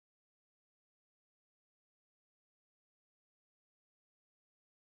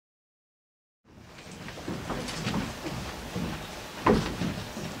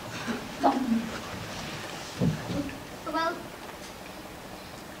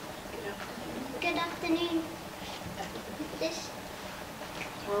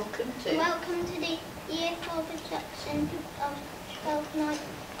Welcome to the Year 4 production of 12 Nights.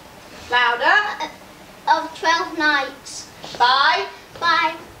 Louder. Of 12 Nights. By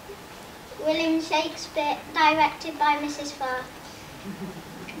William Shakespeare, directed by Mrs. Farr.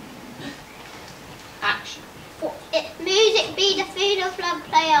 Action. Music be the food of love,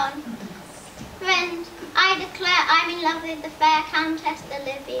 play on. Friends, I declare I'm in love with the fair Countess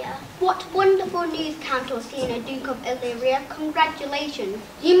Olivia. What wonderful news, Count Orsino, Duke of Illyria. Congratulations.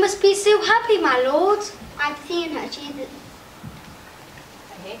 You must be so happy, my lord. I've seen her. She's...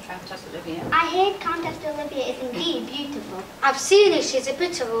 I hear Countess Olivia. I hear Countess Olivia is indeed beautiful. I've seen her. She's a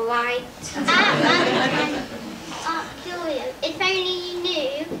bit of a light. Julia, if only you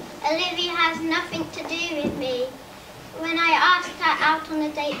knew, Olivia has nothing to do with me. When I asked her out on a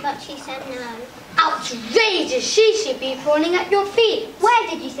date, but she said no. Outrageous! She should be falling at your feet. Where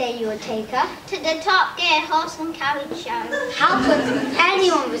did you say you would take her? To the Top Gear Horse and Carriage Show. How could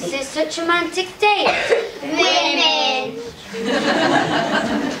anyone resist such a romantic date? Women!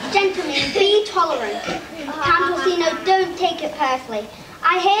 Gentlemen, be tolerant. Count Orsino, don't take it personally.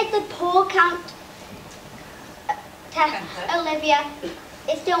 I heard the poor Countess Olivia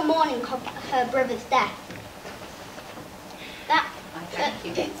is still mourning her brother's death.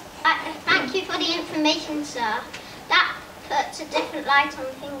 Thank you for the information, sir. That puts a different light on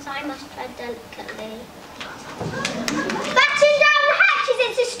things. I must tread delicately. Batten down the hatches,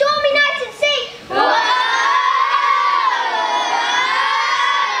 it's a stormy night at sea. Whoa!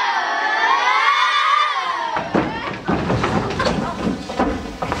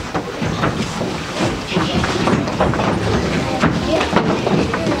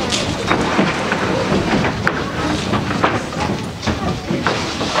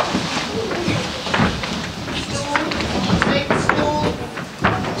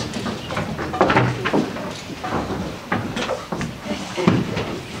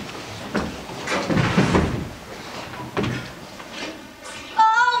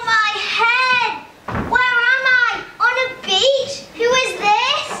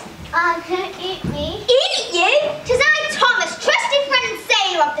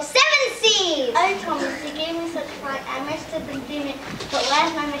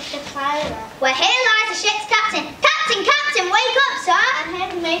 Well, here lies the ship's captain. Captain, wake up, sir! I heard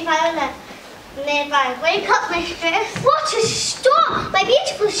the Mayflower nearby. Wake up, mistress. What a storm! My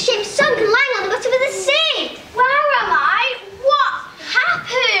beautiful ship sunk and lying on the bottom of the sea. Where am I? What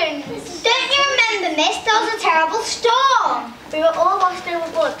happened? Don't you remember, miss? There was a terrible storm. We were all washed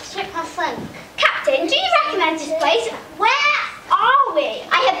overboard. The ship has sunk. Captain, do you recognise this place? Where are we?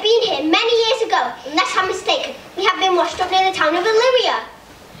 I have been here many years ago. Unless I'm mistaken, we have been washed up near the town of Illyria.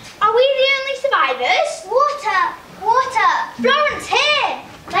 Are we the only survivors? Water! Florence, here!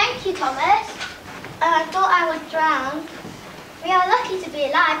 Thank you, Thomas. I thought I would drown. We are lucky to be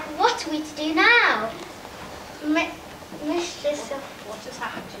alive, but what are we to do now? Mistress of... What has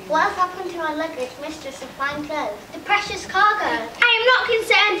happened to you? What has happened to our luggage, mistress of fine clothes? The precious cargo. I am not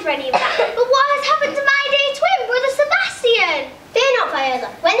concerned for any of that. But what has happened to my dear twin, Brother Sebastian? Fear not, Viola.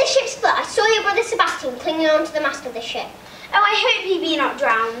 When the ship split, I saw your brother Sebastian clinging on to the mast of the ship. Oh, I hope he be not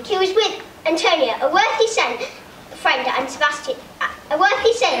drowned. He was with Antonia, a worthy friend and Sebastian, a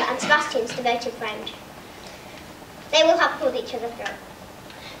worthy sailor and Sebastian's devoted friend. They will have pulled each other through.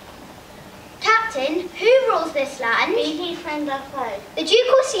 Captain, who rules this land? Be he friend or foe? The Duke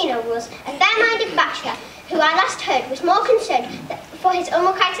Orsino rules, a fair-minded bachelor who I last heard was more concerned for his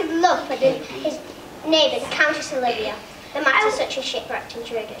unrequited love for his neighbour, the Countess Olivia, than matters such as shipwrecked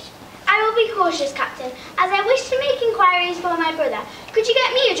intruders. I will be cautious, Captain, as I wish to make inquiries for my brother. Could you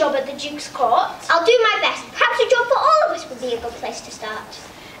get me a job at the Duke's court? I'll do my best. Perhaps a job for all of us would be a good place to start.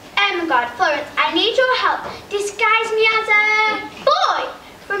 Oh my God, Florence, I need your help. Disguise me as a boy.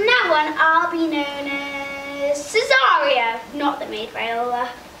 From now on, I'll be known as Cesario, not the maid Viola.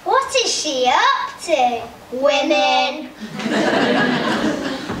 What is she up to? Women.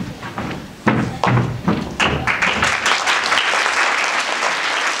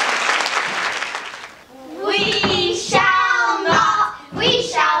 We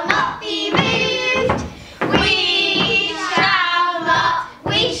shall not be moved. We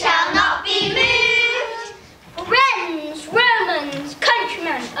shall not be moved. Friends, Romans,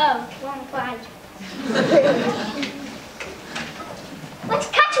 countrymen. Oh, wrong flag. What's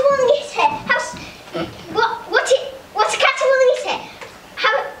catawalling here? What's catawalling here?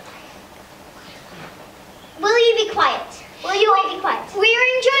 Will you be quiet? Will you all be quiet? We are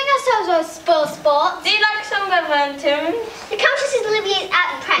enjoying ourselves for sport. Do you like some Reverend tunes? The Countess Olivia is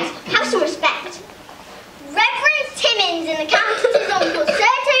out of press. Have some respect. Reverend Timmins and the Countess's uncle,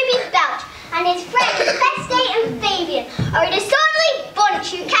 Sir Toby Belch, and his friends Feste and Fabian are a disorderly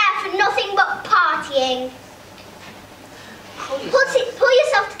bunch who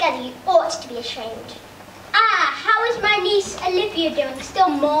Olivia doing? Still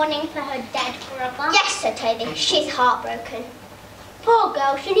mourning for her dead brother? Yes, Sir Toby, she's heartbroken. Poor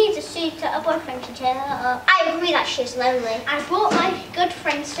girl, she needs a suitor, a boyfriend to cheer her up. I agree that she's lonely. I brought my good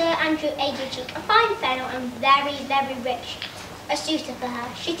friend Sir Andrew Agee, a fine fellow and very, very rich, a suitor for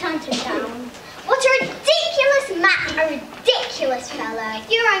her. She turned him down. What a ridiculous man, a ridiculous fellow.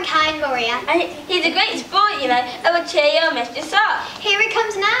 You're unkind, Maria. And he's a great sport, you know. I will cheer your mistress up. Here he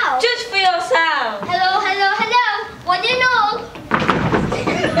comes now. Just for yourself. Hello, hello, hello, one and all.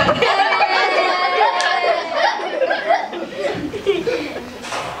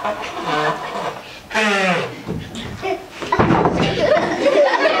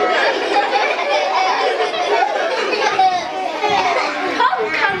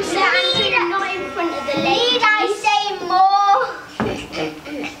 Come, Sir Andrew, not in front of the ladies. Need I say more?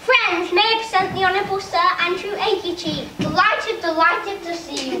 Friends, may I present the Honourable Sir Andrew Agee. Delighted to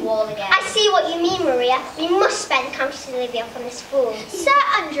see you all again. I see what you mean, Maria. We must spend Countess Olivia from the school. Sir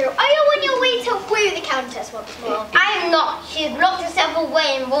Andrew, are you on your way to woo the Countess once more? I am not. She has blocked herself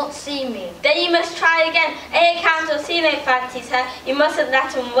away and won't see me. Then you must try again. Count Orsino fancies her. You mustn't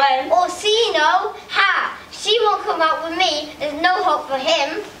let him win. Orsino? Ha! She won't come out with me. There's no hope for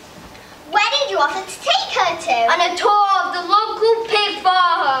him. Where did you offer to take her to? On a tour of the local pig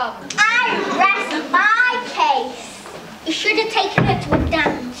farm. I rest my case. You should have taken her to a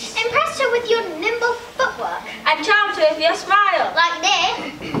dance. Impress her with your nimble footwork. And charm her with your smile. Like this.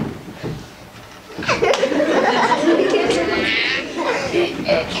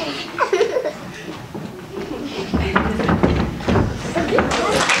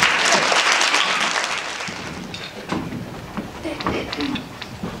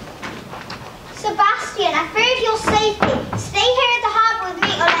 Sebastian, I fear for your safety. Stay here at the harbour with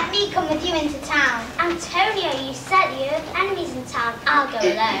me or let me come with you into town. Antonio, you said you have enemies in town. I'll go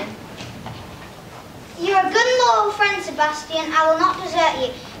alone. You're a good and loyal friend, Sebastian. I will not desert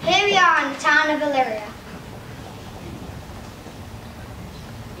you. Here we are in the town of Illyria.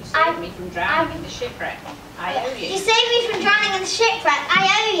 You saved me from drowning in the shipwreck. I owe You you. saved me from drowning in the shipwreck. I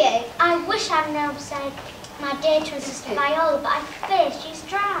owe you. I wish I'd known, said my dear twin sister Viola, but I fear she's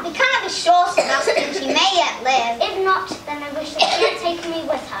drowned. We cannot be sure, Sebastian. She may yet live. If not, then I wish that she had taken me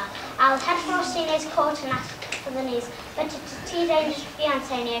with her. I'll head for Orsino's court and ask for the news. But it is too dangerous for you,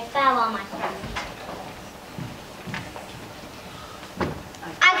 Antonio. Farewell, my friend.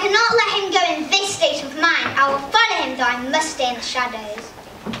 I cannot let him go in this state of mind. I will follow him, though I must stay in the shadows.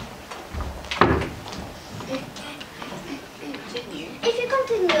 Continue. If you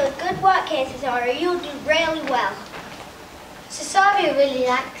continue with good work here, Cesario, you'll do really well. Cesario really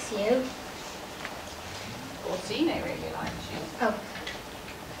likes you. Orsino really likes you. Oh.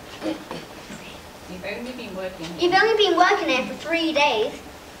 You've only been working You've only been working here for 3 days.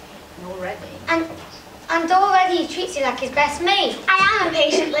 already. And already he treats you like his best mate. I am a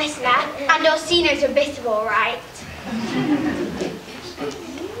patient listener, and Orsino's a bit of all right.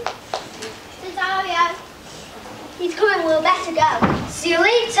 Cesario. He's coming, we'll better go. See you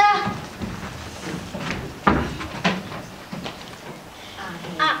later.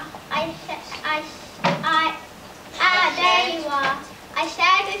 There you are. I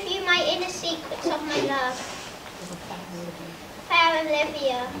shared with you my inner secrets of my love. Fair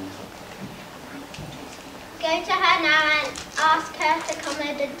Olivia. Go to her now and ask her to come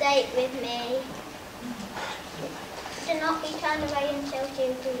on a date with me. Do not be turned away until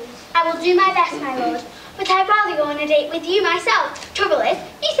due, please. I will do my best, my lord, but I'd rather go on a date with you myself. Trouble is,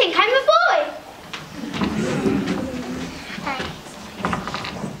 you think I'm a boy.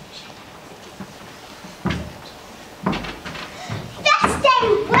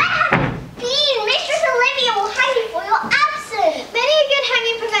 Where have you been? Mistress Olivia will hang you for your absence. Many a good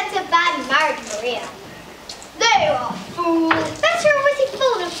hanging prevents a bad marriage, Maria. There you are, fool. Better a witty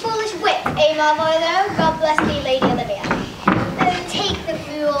fool than foolish wit, eh, Marvolo? God bless thee, Lady Olivia. Oh, take the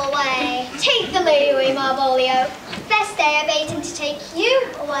fool away. Take the lady away, Marvolio. Best day I bade him to take you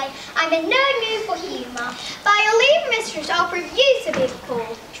away. I'm in no mood for humour. By your leave, mistress, I'll prove you to be the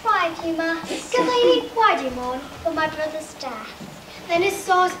fool. Try humour. Good lady, why do you mourn for my brother's death? Then his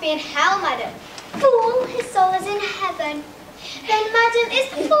soul's be in hell, madam. Fool, his soul is in heaven. Then, madam, is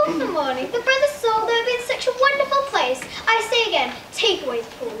the fool for mourning? The brother's soul, though, be in such a wonderful place. I say again, take away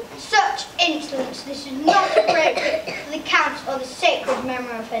the fool. Such insolence, this is not appropriate for the count or the sacred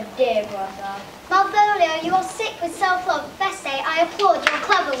memory of her dear brother. Malvolio, you are sick with self-love. Best say, I applaud your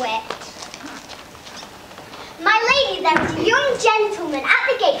clever wit. My lady, there is a young gentleman at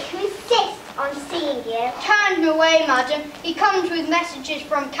the gate who insists on seeing you. Turn him away, madam. He comes with messages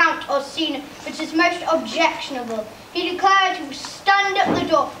from Count Orsino, which is most objectionable. He declared he would stand at the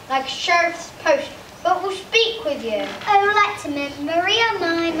door like a sheriff's post but will speak with you. Oh, let him in. Maria,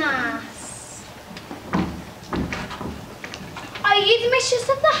 my mass. Are you the mistress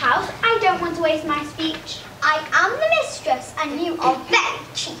of the house? I don't want to waste my speech. I am the mistress, and you are very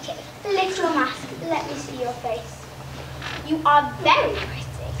cheeky. Lift your mask. Let me see your face. You are very pretty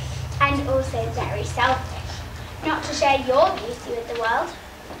and also very selfish. Not to share your beauty with the world.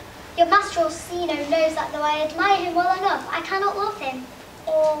 Your master Orsino knows that though I admire him well enough, I cannot love him.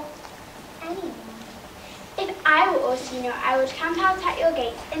 Or anyone. If I were Orsino, I would camp out at your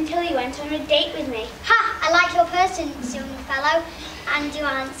gate until you went on a date with me. Ha! I like your person, young fellow, and your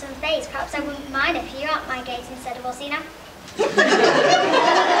handsome face. Perhaps I wouldn't mind if you were at my gate instead of Orsino.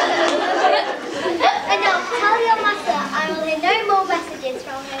 And now, tell your master I will hear no more messages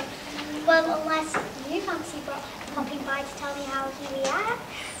from him. Well, unless you fancy popping by to tell me how he reacts.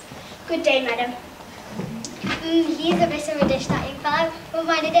 Good day, madam. He's a bit of a dish, that young fellow. Won't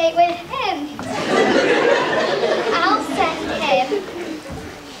mind a date with him. I'll send him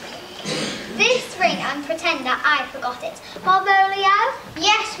this ring and pretend that I forgot it. Barbolio?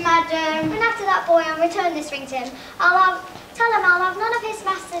 Yes, madam. And after that boy, I'll return this ring to him. Tell him I'll have none of his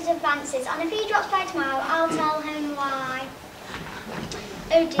master's advances, and if he drops by tomorrow, I'll tell him why.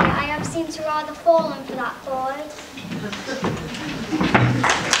 Oh dear, I have seemed to rather fallen for that boy.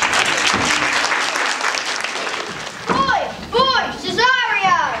 Boy,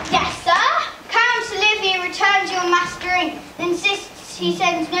 Cesario! Yes, sir? Count Olivia returns your mastering, insists he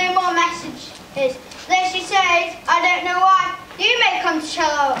sends no more messages. Though she says, I don't know why, you may come to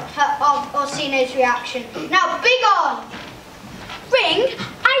tell her of Orsino's reaction. Now, begone! Ring?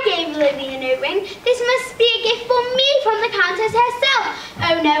 I gave Olivia no ring. This must be a gift for me from the Countess herself.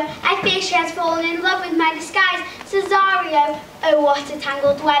 Oh no, I fear she has fallen in love with my disguise. Cesario, oh what a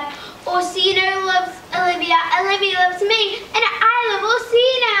tangled web. Orsino loves Olivia, Olivia loves me, and I love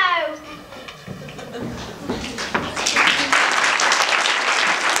Orsino.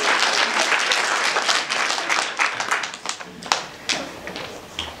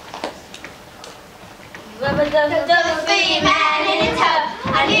 The three men in a tub,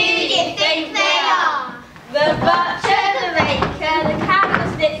 and who do you think they are? The butcher, the baker, the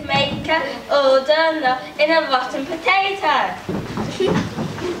candlestick maker, all done up in a rotten potato.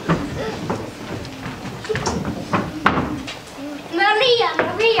 Maria,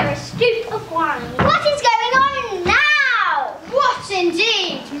 a stoup of wine. What is going on now? What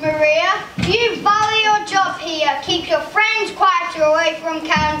indeed, Maria? You value your job here. Keep your friends quieter away from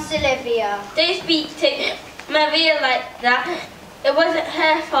Count Olivia. Don't speak to Maria like that. It wasn't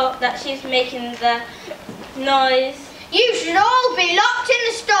her fault that she's making the noise. You should all be locked in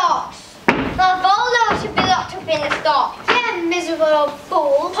the stocks. Well, Voldo should be locked up in the stocks. Yeah, miserable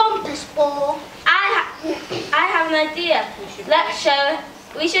fool. Pompous fool. I have an idea.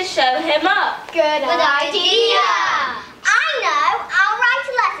 We should show him up. Good idea. I know. I'll write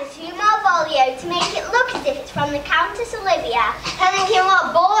a letter to Malvolio to make it look as if it's from the Countess Olivia. Telling him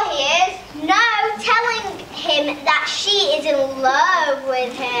what bore he is? No, telling him that she is in love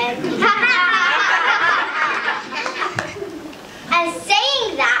with him. And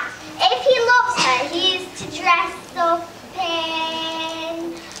saying that if he loves her, he is to dress up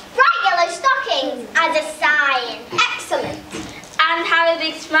in bright yellow stockings as a sign. Excellent. And have a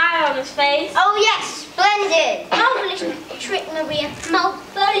big smile on his face. Oh yes, splendid. Marvellous trick, Maria.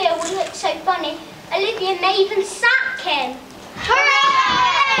 Malvolio will look so funny. Olivia may even sack him.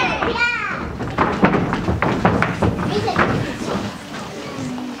 Hooray! Yeah.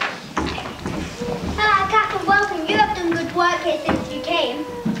 Captain, welcome. You have done good work here since you came.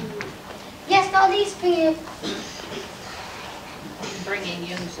 Yes, not least for you. Bringing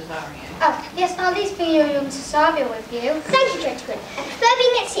young Cesario. Oh, yes, not least for you, young Cesario with you. Thank you, gentlemen. I prefer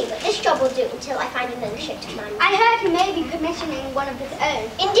being at sea, but this job will do until I find another ship to man. I heard he may be commissioning one of his own.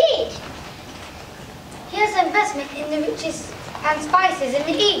 Indeed. He has an investment in the riches and spices in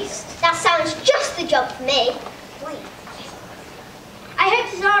the East. That sounds just the job for me. Wait. I hope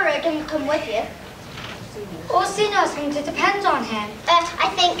Cesario can come with you. Orsino seems to depend on him. I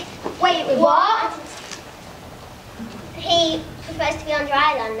think... Wait, what? He prefers to be on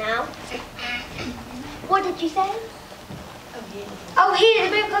dry land now. What did you say? Oh, here,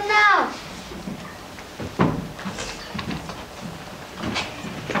 the boat come now.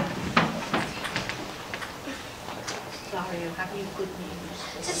 Cesario, have you good news?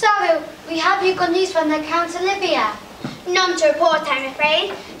 Cesario, we have you good news from the Count Olivia. None to report, I'm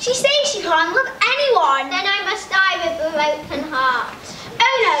afraid. She says she can't love anyone. Then I must die with a broken heart.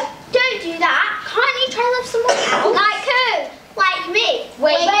 Oh no, don't do that. Can't you try to love someone else? Like who? Like me.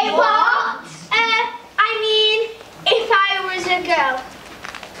 Wait, what? I mean, if I was a girl.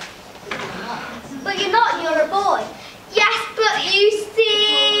 But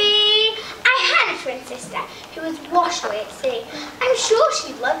washed away at sea. I'm sure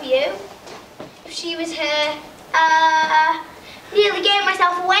she'd love you. If she was her, nearly gave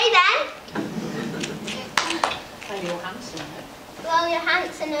myself away then. Well, you're handsome. Well, you're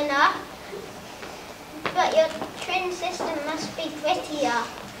handsome enough, but your twin sister must be prettier.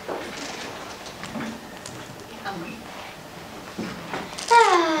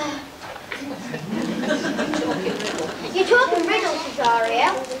 You're talking riddles, Rosario.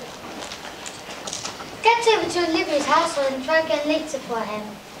 Get over to Olivia's household and try again later for him.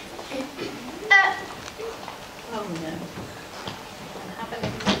 Oh no.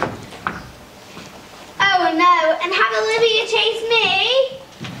 Oh no, and have Olivia chase me?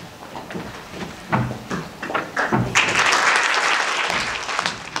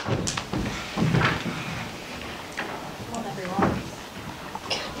 Come on everyone.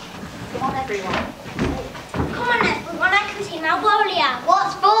 Come on everyone. Come on everyone, I can see Malvolia.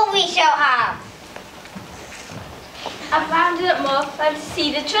 What sport we shall have? I've rounded up more fun to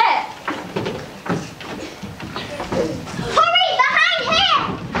see the trick. Hurry, behind here!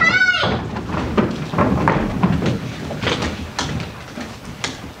 Hide!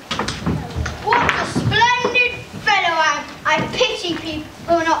 What a splendid fellow I am. I pity people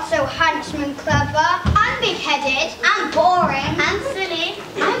who are not so handsome and clever. I'm big-headed. I'm boring. I'm silly.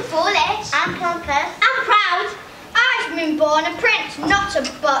 I'm foolish. I'm pompous. I'm proud. I've been born a prince, not a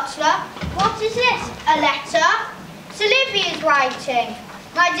butler. What is this? A letter? It's Olivia's writing.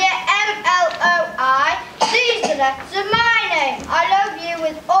 My dear M-L-O-I, these are letters of my name. I love you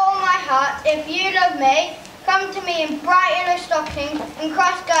with all my heart. If you love me, come to me in bright yellow stockings and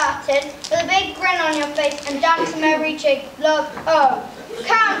cross-garters with a big grin on your face and dance on every cheek. Love, oh.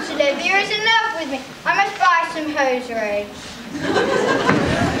 Count Olivia is in love with me. I must buy some hosiery.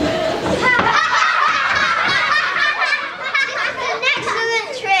 An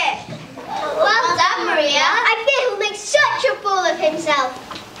excellent trick. Well done, Maria. I fear he'll make such a fool of himself.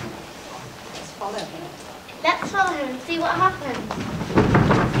 Let's follow him. Let's follow him and see what happens.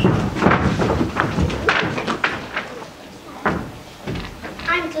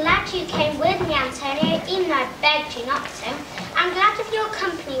 I'm glad you came with me, Antonio, even though I begged you not to. I'm glad of your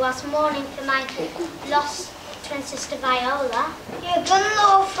company whilst mourning for my lost twin sister Viola. You're a good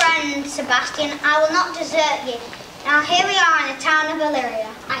little friend, Sebastian. I will not desert you. Now here we are in the town of Illyria.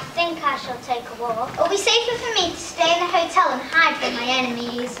 I think I shall take a walk. It'll be safer for me to stay in the hotel and hide from my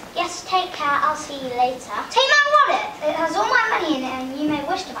enemies. Yes, take care. I'll see you later. Take my wallet. It has all my money in it and you may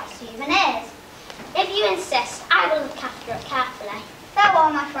wish to buy souvenirs. If you insist, I will look after it carefully.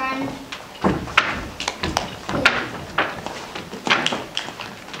 Farewell, my friend.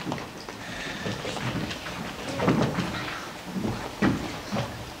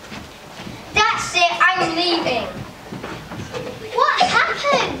 That's it, I'm leaving. What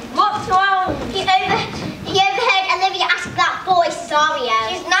happened? What's wrong? He overheard Olivia ask that boy, Cesario.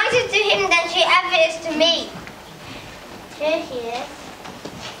 She's nicer to him than she ever is to me. Here he is.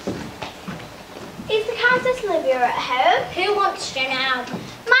 Is the Countess Olivia at home? Who wants to know?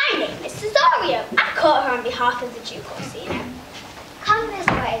 My name is Cesario. I've caught her on behalf of the Duke Orsino. Come this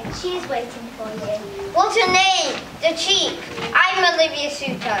way. She is waiting for you. What's her name? The cheek. I'm Olivia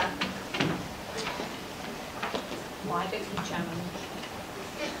Suter. Why don't you challenge?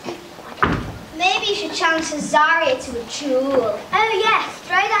 Maybe you should challenge Cesario to a duel. Oh yes,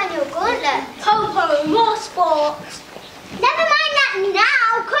 throw down your gauntlet. Ho, more sport. Never mind that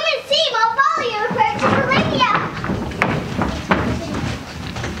now. Come and see Malvolio approaching Olivia.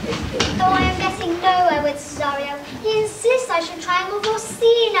 Oh, I am getting nowhere with Cesario. He insists I should try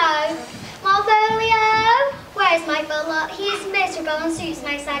Orsino. Malvolio, where is my butler? He is miserable and suits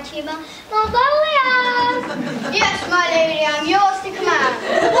my sad humour. Malvolio! Yes, my lady, I'm yours to command.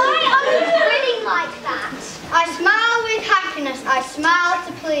 Why are you grinning like that? I smile with happiness. I smile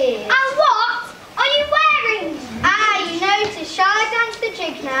to please. And what are you wearing? Ah, you notice. Shall I dance the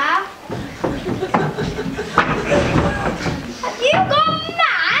jig now? Have you gone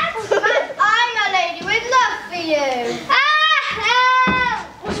mad? I'm a lady with love for you.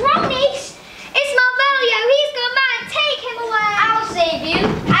 What's wrong, niece? It's Malvolio. He's gone mad. Take him away. I'll save you.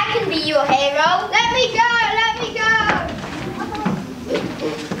 I can be your hero. Let me go. Let me go.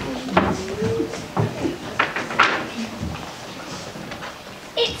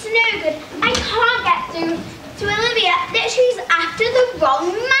 It's no good. I can't get through to Olivia. That she's after the wrong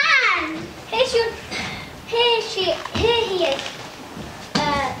man. Here he is.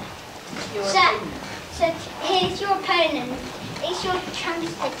 So here's your opponent. It's your chance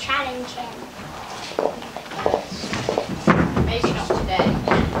to challenge him. Maybe not today.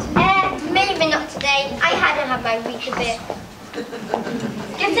 Maybe not today. I hadn't had my week a bit.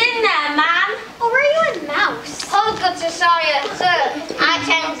 Get in there, man. Or are you a mouse? Hold good Cesario, sir. I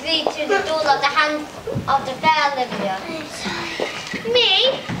challenge thee to the duel of the hand of the fair Olivia.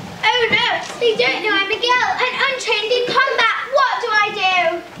 Me? Oh no, they don't know I'm a girl and untrained in combat. What do I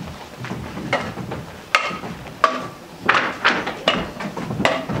do?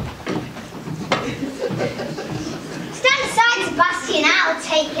 Stand aside, Sebastian, I'll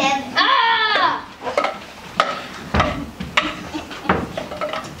take him. Ah!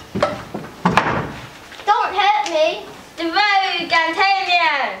 Don't hurt me. The rogue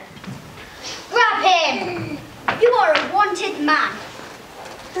Antonio! Grab him. You are a wanted man.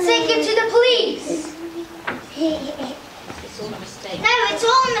 Take him to the police. It's all a mistake. No, it's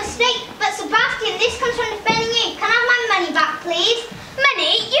all a mistake. But Sebastian, this comes from defending you. Can I have my money back, please?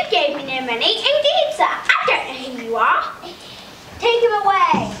 Money? You gave me no money. Indeed, sir. I don't know who you are. Take him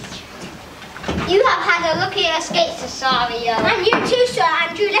away. You have had a lucky escape, Cesario. And you too, Sir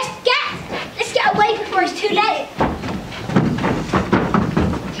Andrew. Let's get away before it's too late.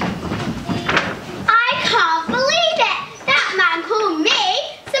 I can't believe it. That man called me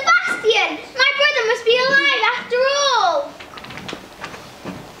Sebastian. My brother must be alive after all.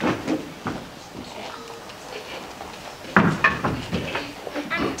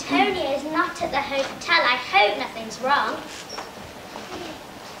 Antonio is not at the hotel. I hope nothing's wrong.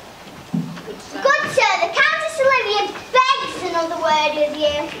 Good sir, the Countess Olivia begs another word with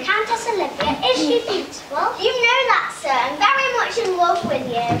you. Countess Olivia, is she beautiful? You know that, sir. I'm very much in love with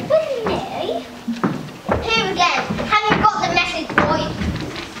you. With me? Here again. Have you got the message, boy?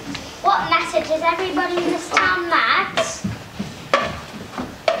 What message? Is everybody in this town mad?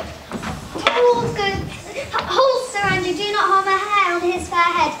 Oh, good. Hold, Sir Andrew. Do not harm a hair on his fair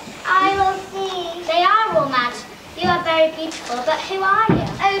head. I love thee. They are all mad. You are very beautiful, but who are you?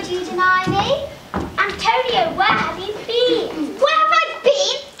 Oh, do you deny me? Antonio, where have you been? Where have I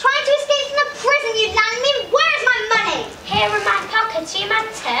been? Trying to escape from the prison you landed me? Where's my money? Here in my pockets, you mad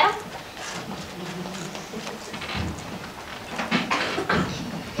too?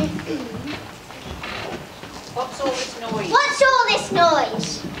 What's all this noise? What's all this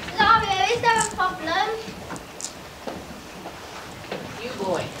noise? Cesario, is there a problem? You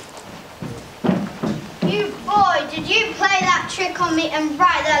boy. You boy, did you play that trick on me and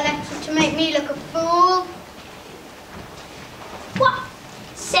write that letter to make me look a fool? What?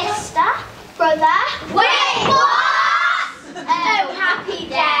 Sister? Brother? Wait, what? Oh, happy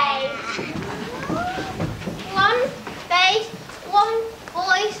day. One face, one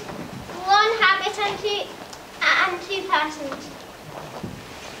voice, one habit and two persons.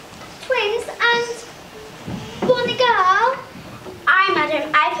 Twins and one girl. Aye,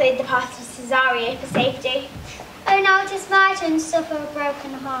 madam, I played the part of Cesario for safety. Oh, now it is my turn to suffer a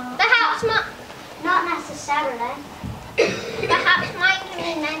broken heart. Perhaps not necessarily. Perhaps mine can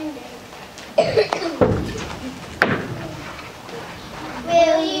be mended.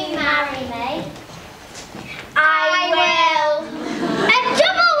 Will you marry me? I will. A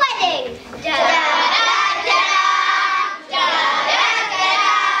double wedding! Da, da, da, da, da, da, da, da,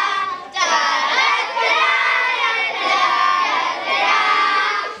 da, da,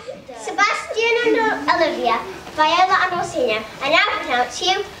 da. Sebastian and Olivia, Viola and Orsino, I now pronounce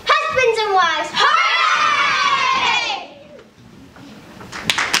you husbands and wives.